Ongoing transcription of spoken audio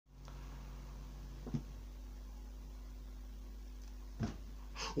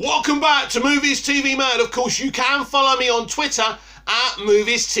Welcome back to Movies TV Mad. Of course, you can follow me on Twitter at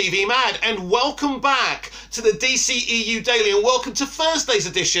Movies TV Mad. And welcome back to the DCEU Daily, and welcome to Thursday's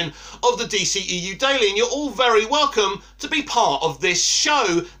edition of the DCEU Daily. And you're all very welcome to be part of this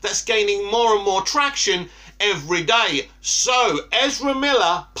show that's gaining more and more traction every day. So, Ezra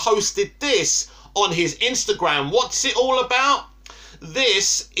Miller posted this on his Instagram. What's it all about?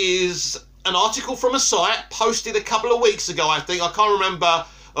 This is an article from a site posted a couple of weeks ago, I think. I can't remember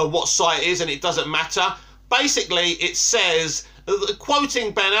what site it is, and it doesn't matter. Basically, it says,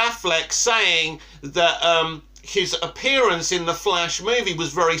 quoting Ben Affleck, saying that his appearance in the Flash movie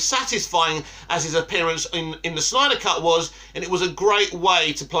was very satisfying, as his appearance in the Snyder Cut was, and it was a great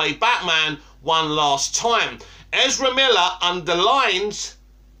way to play Batman one last time. Ezra Miller underlines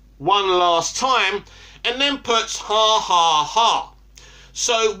one last time and then puts ha ha ha.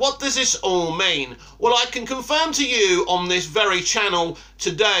 So what does this all mean? Well, I can confirm to you on this very channel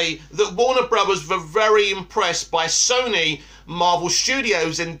today that Warner Brothers were very impressed by Sony, Marvel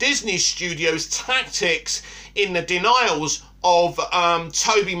Studios and Disney Studios' tactics in the denials of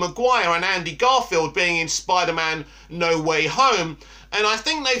Tobey Maguire and Andy Garfield being in Spider-Man No Way Home. And I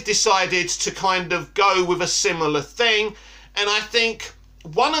think they've decided to kind of go with a similar thing. And I think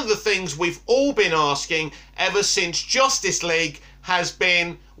one of the things we've all been asking ever since Justice League has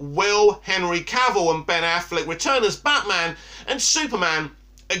been, will Henry Cavill and Ben Affleck return as Batman and Superman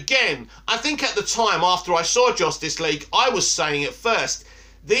again? I think at the time, after I saw Justice League, I was saying at first,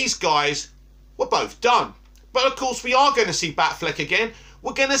 these guys were both done. But of course, we are going to see Batfleck again.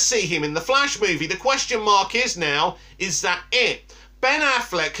 We're going to see him in the Flash movie. The question mark is now, is that it? Ben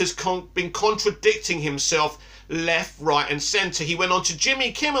Affleck has been contradicting himself left, right and centre. He went on to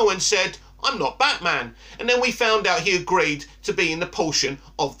Jimmy Kimmel and said, I'm not Batman. And then we found out he agreed to be in the portion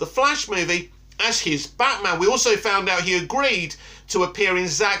of the Flash movie as his Batman. We also found out he agreed to appear in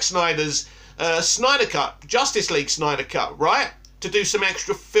Zack Snyder's Snyder Cut, Justice League Snyder Cut, right? To do some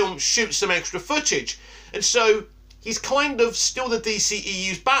extra film, shoot some extra footage. And so he's kind of still the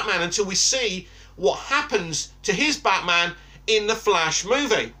DCEU's Batman until we see what happens to his Batman in the Flash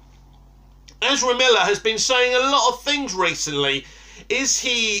movie. Ezra Miller has been saying a lot of things recently. Is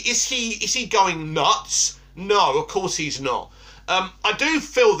he going nuts? No, of course he's not. I do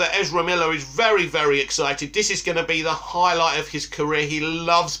feel that Ezra Miller is very, very excited. This is going to be the highlight of his career. He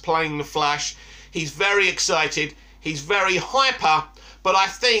loves playing the Flash. He's very excited. He's very hyper. But I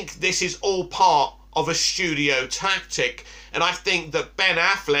think this is all part of a studio tactic. And I think that Ben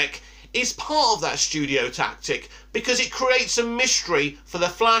Affleck is part of that studio tactic because it creates a mystery for the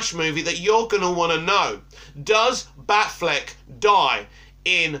Flash movie that you're going to want to know. Does Batfleck die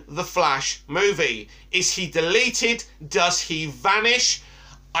in the Flash movie? Is he deleted? Does he vanish?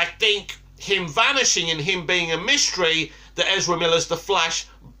 I think him vanishing and him being a mystery that Ezra Miller's the Flash,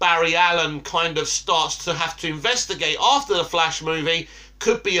 Barry Allen kind of starts to have to investigate after the Flash movie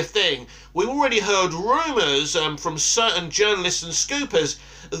could be a thing. We've already heard rumours from certain journalists and scoopers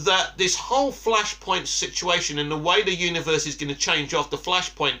that this whole Flashpoint situation and the way the universe is going to change after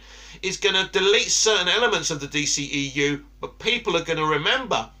Flashpoint is going to delete certain elements of the DCEU, but people are going to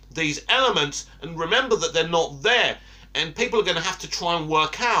remember these elements and remember that they're not there, and people are going to have to try and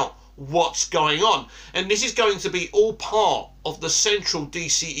work out what's going on. And this is going to be all part of the central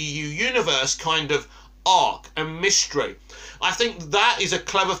DCEU universe kind of arc and mystery. I think that is a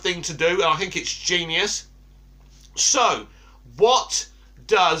clever thing to do, and I think it's genius. So, what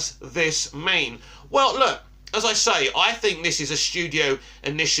does this mean? Well, look, as I say, I think this is a studio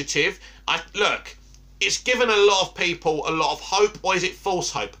initiative. Look, it's given a lot of people a lot of hope, or is it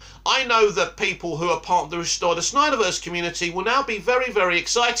false hope? I know that people who are part of the Restore the Snyderverse community will now be very, very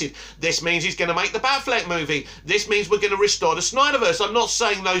excited. This means he's going to make the Batfleck movie. This means we're going to restore the Snyderverse. I'm not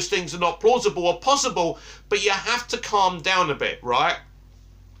saying those things are not plausible or possible, but you have to calm down a bit, right?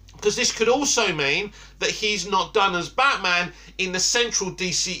 Because this could also mean that he's not done as Batman in the central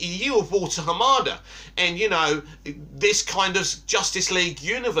DCEU of Walter Hamada. And, you know, this kind of Justice League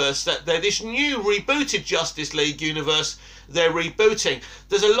universe, that they're this new rebooted Justice League universe they're rebooting.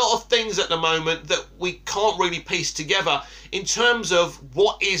 There's a lot of things at the moment that we can't really piece together in terms of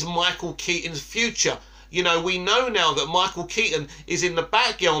what is Michael Keaton's future. You know, we know now that Michael Keaton is in the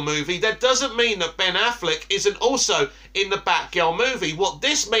Batgirl movie. That doesn't mean that Ben Affleck isn't also in the Batgirl movie. What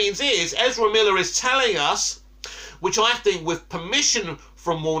this means is Ezra Miller is telling us, which I think with permission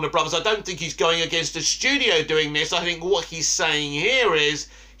from Warner Brothers, I don't think he's going against the studio doing this. I think what he's saying here is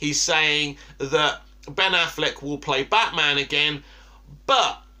he's saying that Ben Affleck will play Batman again.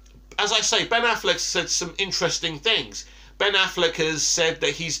 But, as I say, Ben Affleck said some interesting things. Ben Affleck has said that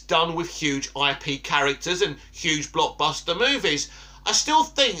he's done with huge IP characters and huge blockbuster movies. I still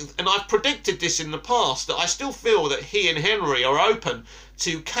think, and I've predicted this in the past, that I still feel that he and Henry are open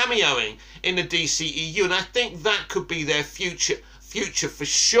to cameoing in the DCEU, and I think that could be their future for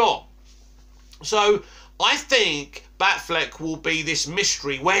sure. So I think Batfleck will be this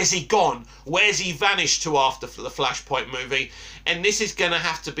mystery. Where's he gone? Where's he vanished to after the Flashpoint movie? And this is going to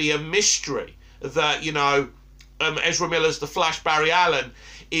have to be a mystery that, you know, Ezra Miller's The Flash, Barry Allen,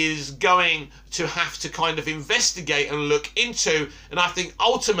 is going to have to kind of investigate and look into. And I think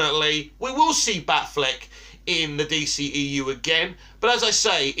ultimately we will see Batfleck in the DCEU again, but as I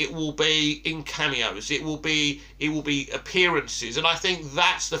say, it will be in cameos, it will be appearances, and I think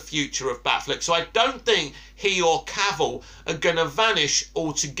that's the future of Batfleck. So I don't think he or Cavill are going to vanish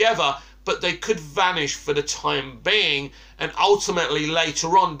altogether, but they could vanish for the time being, and ultimately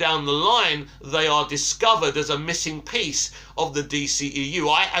later on down the line they are discovered as a missing piece of the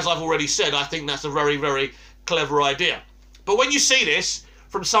DCEU. As I've already said, I think that's a very, very clever idea. But when you see this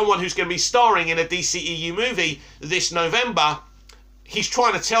from someone who's going to be starring in a DCEU movie this November, he's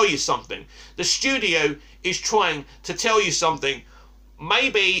trying to tell you something. The studio is trying to tell you something.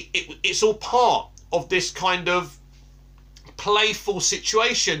 Maybe it's all part of this kind of playful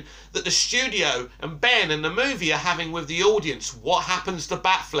situation that the studio and Ben and the movie are having with the audience. What happens to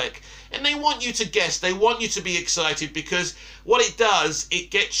Batfleck? And they want you to guess, they want you to be excited, because what it does,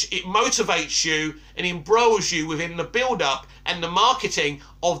 it motivates you and embroils you within the build-up and the marketing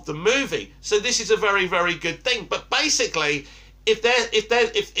of the movie. So this is a very, very good thing. But basically,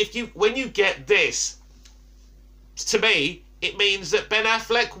 when you get this, to me, it means that Ben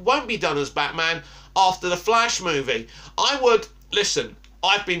Affleck won't be done as Batman after the Flash movie. Listen,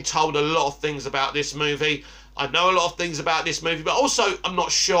 I've been told a lot of things about this movie. I know a lot of things about this movie, but also I'm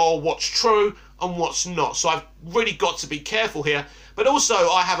not sure what's true and what's not. So I've really got to be careful here. But also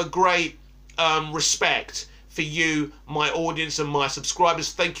I have a great respect for you, my audience and my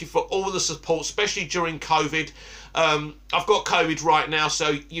subscribers. Thank you for all the support, especially during COVID. I've got COVID right now,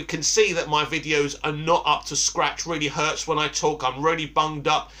 so you can see that my videos are not up to scratch. Really hurts when I talk. I'm really bunged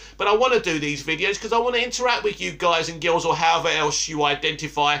up. But I want to do these videos because I want to interact with you guys and girls, or however else you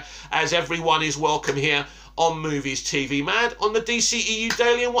identify, as everyone is welcome here on Movies TV Mad, on the DCEU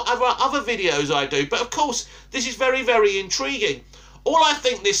Daily, and whatever other videos I do. But of course, this is very, very intriguing. All I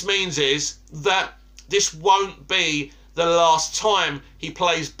think this means is that this won't be the last time he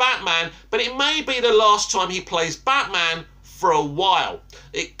plays Batman, but it may be the last time he plays Batman for a while.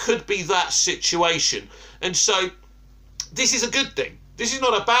 It could be that situation. And so this is a good thing. This is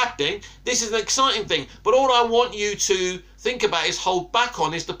not a bad thing. This is an exciting thing. But all I want you to think about is hold back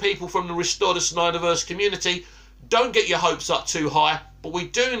on is the people from the Restore the Snyderverse community. Don't get your hopes up too high. But we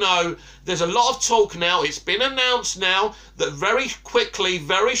do know there's a lot of talk now. It's been announced now that very quickly,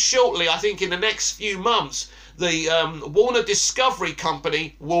 very shortly, I think in the next few months, the Warner Discovery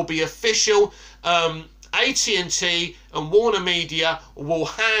Company will be official. AT&T and Warner Media will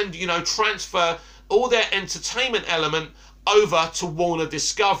transfer all their entertainment element over to Warner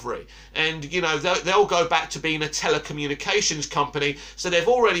Discovery, and they'll go back to being a telecommunications company. So they've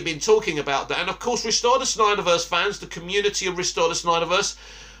already been talking about that. And of course, Restore the Snyderverse fans, the community of Restore the Snyderverse,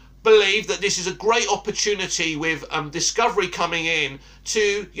 believe that this is a great opportunity with Discovery coming in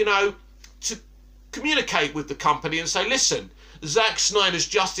to to communicate with the company and say, listen, Zack Snyder's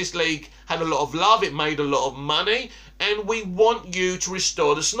Justice League had a lot of love, it made a lot of money, and we want you to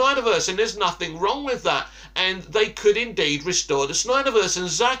restore the Snyderverse, and there's nothing wrong with that. And they could indeed restore the Snyderverse, and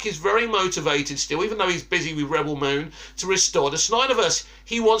Zack is very motivated still, even though he's busy with Rebel Moon, to restore the Snyderverse.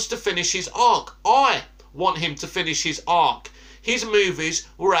 He wants to finish his arc. I want him to finish his arc. His movies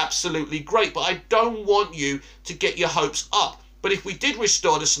were absolutely great, but I don't want you to get your hopes up. But if we did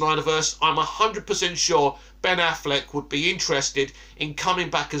restore the Snyderverse, I'm 100% sure Ben Affleck would be interested in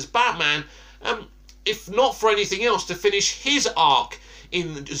coming back as Batman, if not for anything else, to finish his arc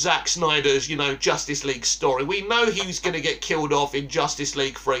in Zack Snyder's, Justice League story. We know he was going to get killed off in Justice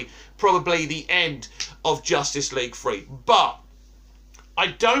League 3, probably the end of Justice League 3. But I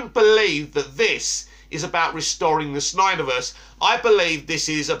don't believe that this is about restoring the Snyderverse. I believe this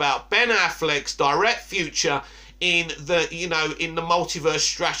is about Ben Affleck's direct future in the multiverse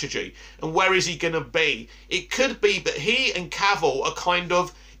strategy. And where is he going to be? It could be that he and Cavill are kind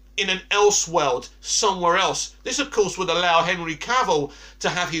of in an Elseworld somewhere else. This of course would allow Henry Cavill to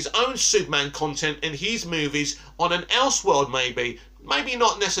have his own Superman content in his movies on an Elseworld, maybe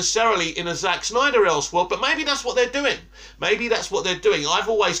not necessarily in a Zack Snyder Elseworld, but maybe that's what they're doing. Maybe that's what they're doing. I've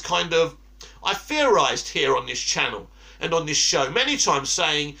always I've theorized here on this channel and on this show many times,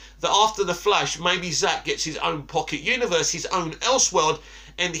 saying that after The Flash, maybe Zack gets his own pocket universe, his own Elseworld,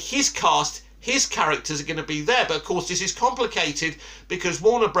 and his cast his characters are going to be there. But of course this is complicated because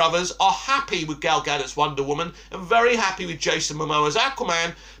Warner Brothers are happy with Gal Gadot's Wonder Woman and very happy with Jason Momoa's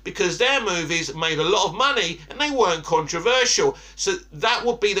Aquaman because their movies made a lot of money and they weren't controversial. So that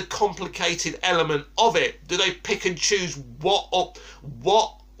would be the complicated element of it. Do they pick and choose what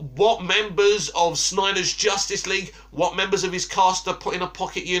members of Snyder's Justice League, what members of his cast are put in a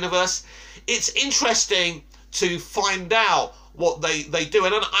pocket universe? It's interesting to find out what they do.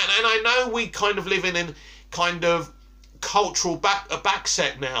 And I know we kind of live in kind of cultural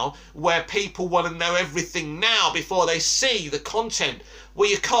backset now where people want to know everything now before they see the content. Well,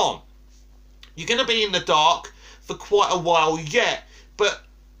 you can't. You're going to be in the dark for quite a while yet. But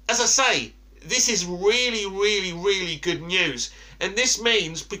as I say, this is really, really, really good news. And this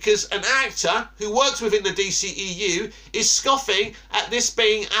means because an actor who works within the DCEU is scoffing at this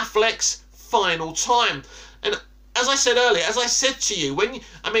being Affleck's final time. And as I said earlier, as I said to you,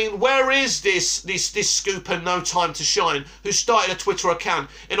 where is this scoop and No Time to Shine, who started a Twitter account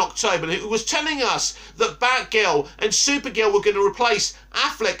in October, who was telling us that Batgirl and Supergirl were going to replace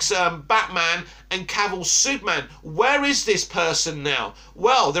Affleck's Batman and Cavill's Superman? Where is this person now?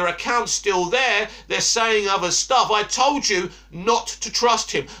 Well, their account's still there. They're saying other stuff. I told you not to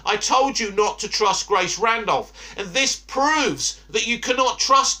trust him. I told you not to trust Grace Randolph. And this proves that you cannot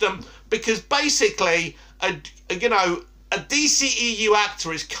trust them because basically a DCEU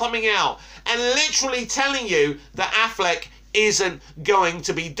actor is coming out and literally telling you that Affleck isn't going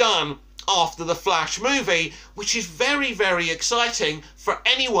to be done after the Flash movie, which is very, very exciting for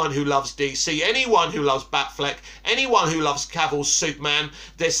anyone who loves DC, anyone who loves Batfleck, anyone who loves Cavill's Superman.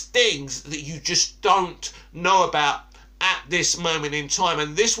 There's things that you just don't know about at this moment in time,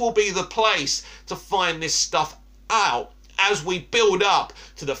 and this will be the place to find this stuff out as we build up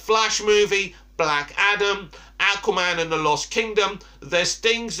to the Flash movie, Black Adam, Aquaman and the Lost Kingdom. There's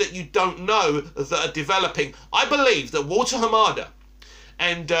things that you don't know that are developing. I believe that Walter Hamada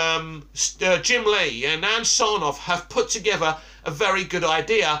and Jim Lee and Ann Sarnoff have put together a very good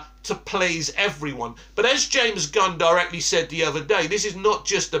idea to please everyone. But as James Gunn directly said the other day, this is not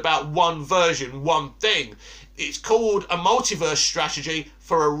just about one version, one thing. It's called a multiverse strategy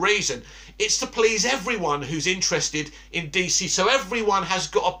for a reason. It's to please everyone who's interested in DC, so everyone has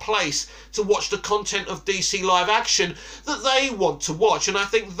got a place to watch the content of DC live action that they want to watch, and I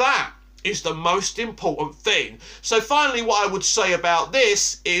think that is the most important thing. So finally, what I would say about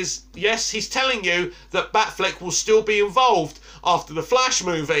this is, yes, he's telling you that Batfleck will still be involved after the Flash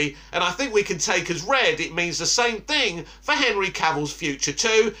movie, and I think we can take as read it means the same thing for Henry Cavill's future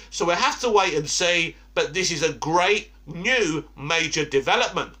too, so we'll have to wait and see, but this is a great new major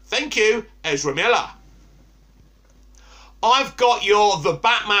development. Thank you, Ezra Miller. I've got the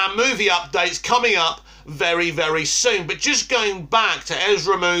Batman movie updates coming up very, very soon, but just going back to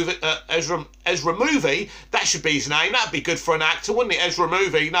Ezra Movie, that should be his name, that'd be good for an actor, wouldn't it? Ezra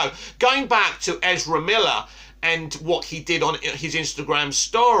Movie. No, going back to Ezra Miller and what he did on his Instagram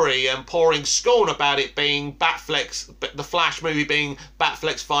story and pouring scorn about it being the Flash movie being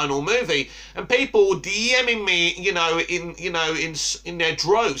Batfleck's final movie, and people DMing me, in their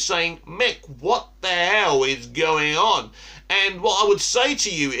droves saying, Mick, what the hell is going on? And what I would say to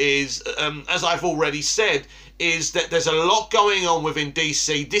you is, as I've already said, is that there's a lot going on within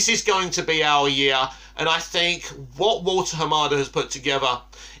DC. This is going to be our year, and I think what Walter Hamada has put together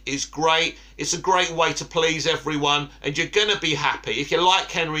is great. It's a great way to please everyone, and you're going to be happy. If you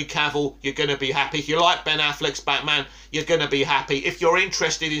like Henry Cavill, you're going to be happy. If you like Ben Affleck's Batman, you're going to be happy. If you're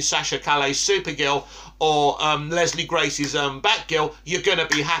interested in Sasha Calle's Supergirl or Leslie Grace's Batgirl, you're going to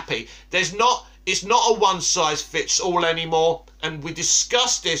be happy. It's not a one-size-fits-all anymore, and we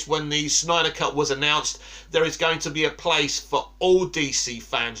discussed this when the Snyder Cut was announced. There is going to be a place for all DC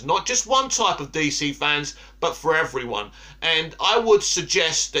fans, not just one type of DC fans, but for everyone. And I would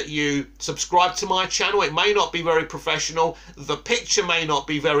suggest that you subscribe to my channel. It may not be very professional, the picture may not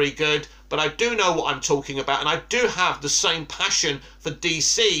be very good, but I do know what I'm talking about, and I do have the same passion for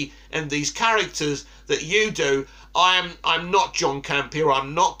DC and these characters that you do. I'm not John Campea,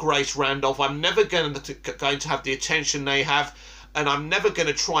 I'm not Grace Randolph, I'm never going to have the attention they have, and I'm never going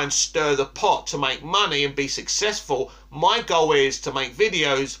to try and stir the pot to make money and be successful. My goal is to make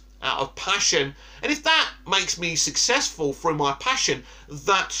videos out of passion, and if that makes me successful through my passion,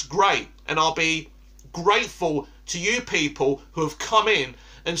 that's great, and I'll be grateful to you people who have come in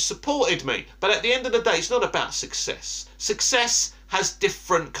and supported me. But at the end of the day, it's not about success. Success has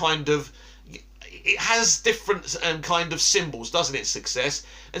different kind of symbols, doesn't it, success?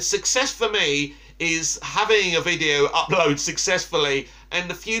 And success for me is having a video upload successfully and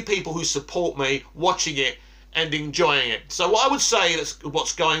the few people who support me watching it and enjoying it. So what I would say that's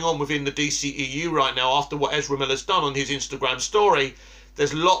what's going on within the DCEU right now after what Ezra Miller's done on his Instagram story,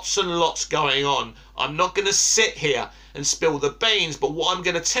 there's lots and lots going on. I'm not going to sit here and spill the beans, but what I'm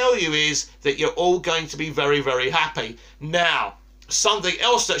going to tell you is that you're all going to be very, very happy. Now, something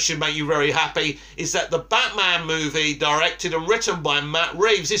else that should make you very happy is that the Batman movie, directed and written by Matt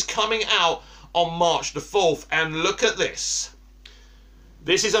Reeves, is coming out on March the 4th. And look at this.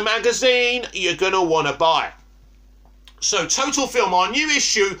 This is a magazine you're going to want to buy. So Total Film, our new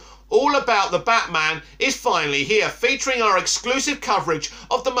issue all about the Batman, is finally here, featuring our exclusive coverage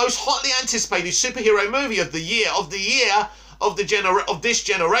of the most hotly anticipated superhero movie of this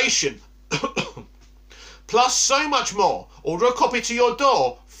generation. Plus so much more. Order a copy to your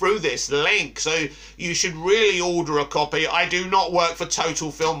door through this link. So you should really order a copy. I do not work for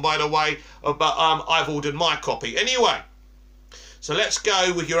Total Film, by the way, but I've ordered my copy. Anyway, so let's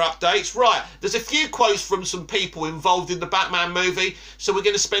go with your updates. Right, there's a few quotes from some people involved in the Batman movie, so we're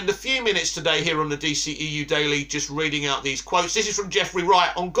going to spend a few minutes today here on the DCEU Daily just reading out these quotes. This is from Jeffrey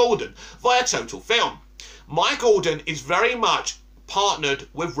Wright on Gordon via Total Film. My Gordon is very much partnered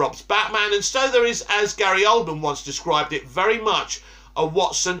with Rob's Batman, and so there is, as Gary Oldman once described it, very much a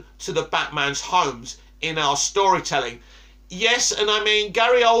Watson to the Batman's Holmes in our storytelling. Yes, and I mean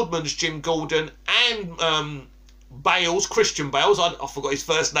Gary Oldman's Jim Gordon and Bale's, Christian Bale's, I forgot his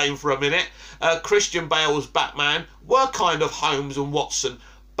first name for a minute, Christian Bale's Batman were kind of Holmes and Watson,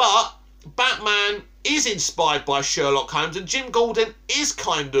 but Batman is inspired by Sherlock Holmes and Jim Gordon is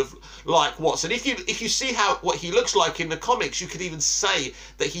kind of like Watson. If you see what he looks like in the comics, you could even say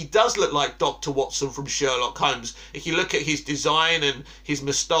that he does look like Dr. Watson from Sherlock Holmes. If you look at his design and his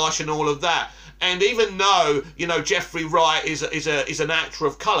moustache and all of that. And even though, you know, Jeffrey Wright is an actor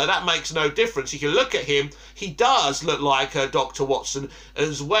of colour, that makes no difference. If you look at him, he does look like Dr. Watson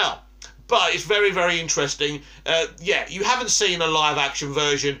as well. But it's very, very interesting. Yeah, you haven't seen a live-action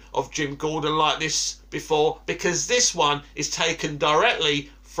version of Jim Gordon like this before, because this one is taken directly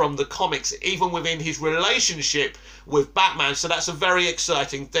from the comics, even within his relationship with Batman. So that's a very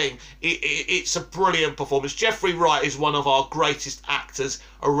exciting thing. It's a brilliant performance. Jeffrey Wright is one of our greatest actors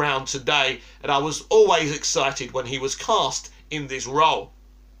around today, and I was always excited when he was cast in this role.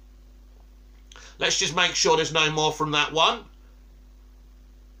 Let's just make sure there's no more from that one.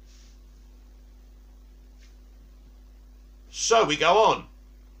 So we go on,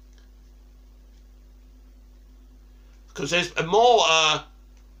 because there's more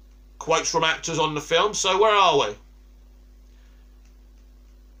quotes from actors on the film. So where are we?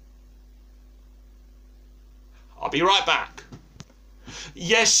 I'll be right back.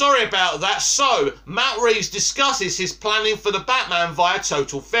 Yes, sorry about that. So Matt Reeves discusses his planning for the Batman via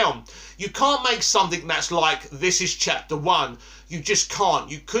Total Film. You can't make something that's like, this is chapter 1. You just can't.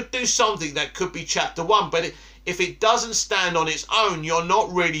 You could do something that could be chapter 1, but if it doesn't stand on its own, you're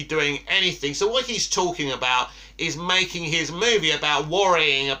not really doing anything. So what he's talking about is making his movie about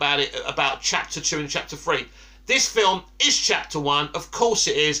worrying about chapter 2 and chapter 3. This film is chapter 1, of course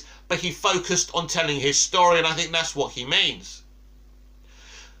it is, but he focused on telling his story, and I think that's what he means.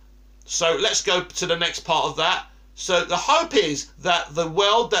 So let's go to the next part of that. So the hope is that the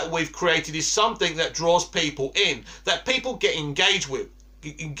world that we've created is something that draws people in, that people get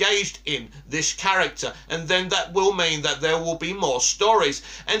engaged in this character, and then that will mean that there will be more stories.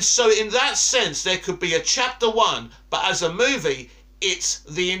 And so in that sense, there could be a chapter 1, but as a movie, it's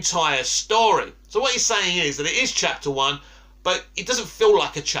the entire story. So what he's saying is that it is chapter 1, but it doesn't feel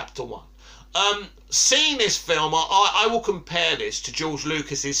like a chapter 1. Seeing this film, I will compare this to George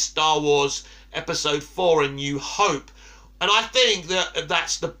Lucas's Star Wars Episode 4 A New Hope, and I think that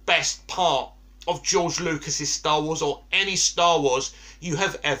that's the best part of George Lucas's Star Wars, or any Star Wars you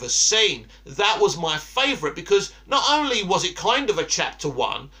have ever seen. That was my favourite, because not only was it kind of a chapter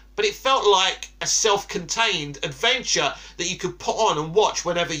 1, but it felt like a self-contained adventure that you could put on and watch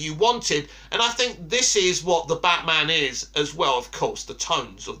whenever you wanted. And I think this is what the Batman is as well. Of course, the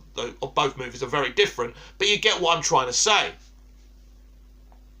tones of both movies are very different, but you get what I'm trying to say.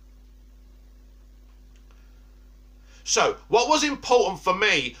 So, what was important for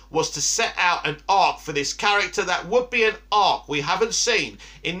me was to set out an arc for this character that would be an arc we haven't seen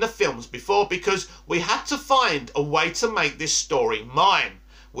in the films before, because we had to find a way to make this story mine,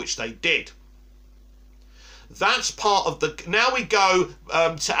 which they did. That's part of the... Now we go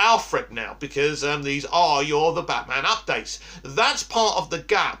to Alfred now, because these are the Batman updates. That's part of the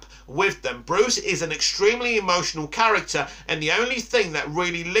gap with them. Bruce is an extremely emotional character, and the only thing that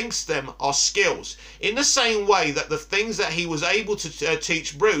really links them are skills. In the same way that the things that he was able to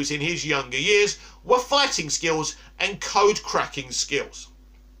teach Bruce in his younger years were fighting skills and code cracking skills.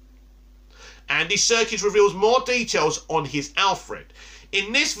 Andy Serkis reveals more details on his Alfred.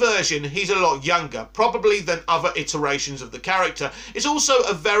 In this version, he's a lot younger, probably than other iterations of the character. It's also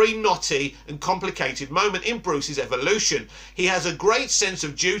a very knotty and complicated moment in Bruce's evolution. He has a great sense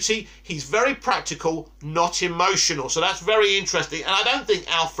of duty, he's very practical, not emotional. So that's very interesting, and I don't think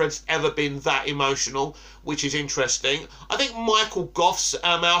Alfred's ever been that emotional, which is interesting. I think Michael Gough's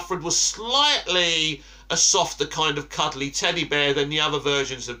Alfred was slightly a softer kind of cuddly teddy bear than the other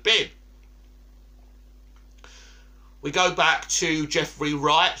versions have been. We go back to Jeffrey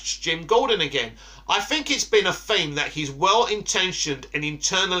Wright's Jim Gordon again. I think it's been a theme that he's well-intentioned and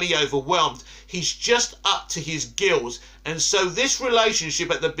internally overwhelmed. He's just up to his gills. And so this relationship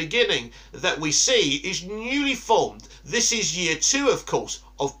at the beginning that we see is newly formed. This is year 2, of course,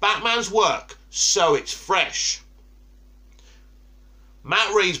 of Batman's work, so it's fresh.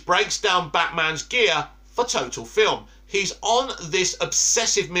 Matt Reeves breaks down Batman's gear for Total Film. He's on this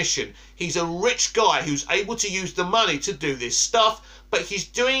obsessive mission. He's a rich guy who's able to use the money to do this stuff, but he's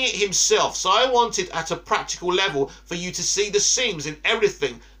doing it himself. So I wanted at a practical level for you to see the seams in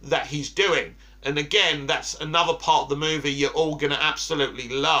everything that he's doing. And again, that's another part of the movie you're all going to absolutely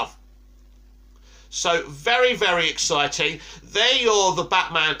love. So very, very exciting. There are the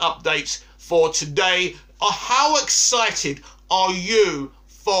Batman updates for today. How excited are you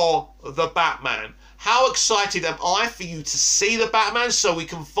for the Batman? How excited am I for you to see the Batman so we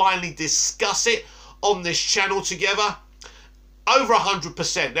can finally discuss it on this channel together? Over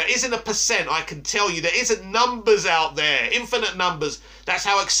 100%. There isn't a percent, I can tell you. There isn't numbers out there. Infinite numbers. That's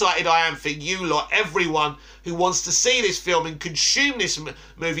how excited I am for you lot. Everyone who wants to see this film and consume this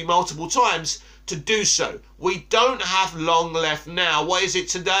movie multiple times to do so. We don't have long left now. What is it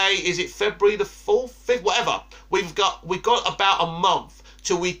today? Is it February the 4th, 5th? Whatever. We've got about a month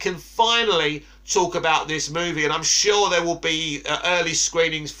till we can finally talk about this movie, and I'm sure there will be early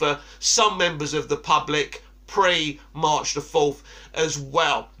screenings for some members of the public pre-March the 4th as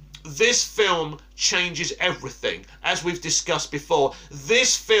well. This film changes everything, as we've discussed before.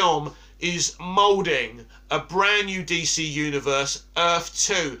 This film is moulding a brand new DC universe, Earth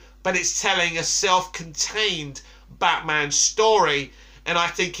 2, but it's telling a self-contained Batman story, and I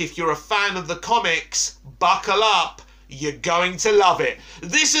think if you're a fan of the comics, buckle up. You're going to love it.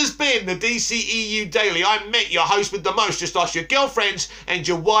 This has been the DCEU Daily. I'm Mick, your host with the most. Just ask your girlfriends and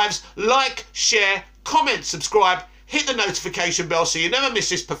your wives. Like, share, comment, subscribe, hit the notification bell so you never miss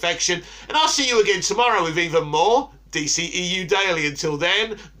this perfection. And I'll see you again tomorrow with even more DCEU Daily. Until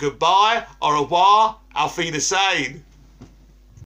then, goodbye, au revoir, auf Wiedersehen.